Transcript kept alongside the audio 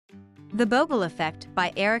The Bogle Effect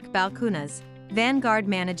by Eric Balchunas. Vanguard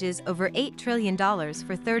manages over $8 trillion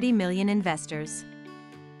for 30 million investors.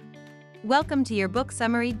 Welcome to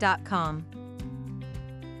YourBookSummary.com.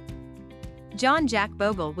 Jack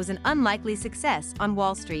Bogle was an unlikely success on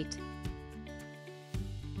Wall Street.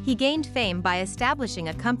 He gained fame by establishing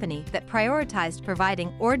a company that prioritized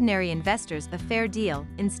providing ordinary investors a fair deal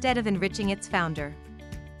instead of enriching its founder.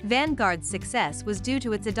 Vanguard's success was due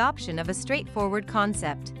to its adoption of a straightforward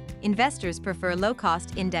concept: investors prefer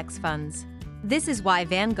low-cost index funds. This is why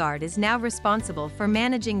Vanguard is now responsible for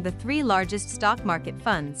managing the 3 largest stock market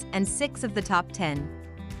funds and 6 of the top 10.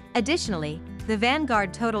 Additionally, the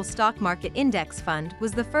Vanguard Total Stock Market Index Fund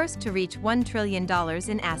was the first to reach $1 trillion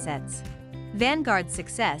in assets. Vanguard's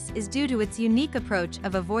success is due to its unique approach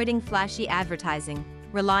of avoiding flashy advertising,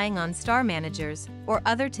 relying on star managers, or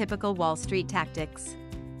other typical Wall Street tactics.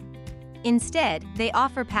 Instead, they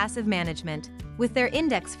offer passive management, with their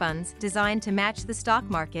index funds designed to match the stock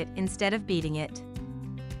market instead of beating it.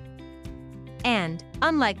 And,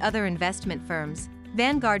 unlike other investment firms,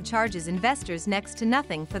 Vanguard charges investors next to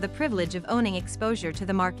nothing for the privilege of owning exposure to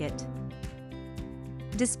the market.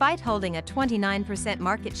 Despite holding a 29%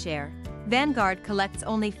 market share, Vanguard collects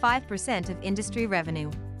only 5% of industry revenue.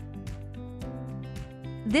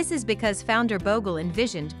 This is because founder Bogle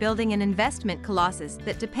envisioned building an investment colossus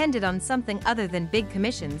that depended on something other than big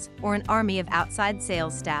commissions or an army of outside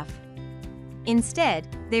sales staff. Instead,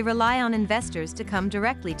 they rely on investors to come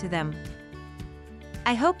directly to them.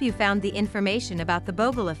 I hope you found the information about the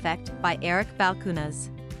Bogle Effect by Eric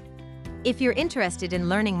Balchunas. If you're interested in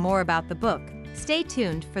learning more about the book, stay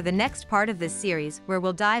tuned for the next part of this series where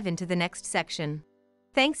we'll dive into the next section.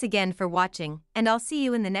 Thanks again for watching, and I'll see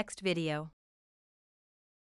you in the next video.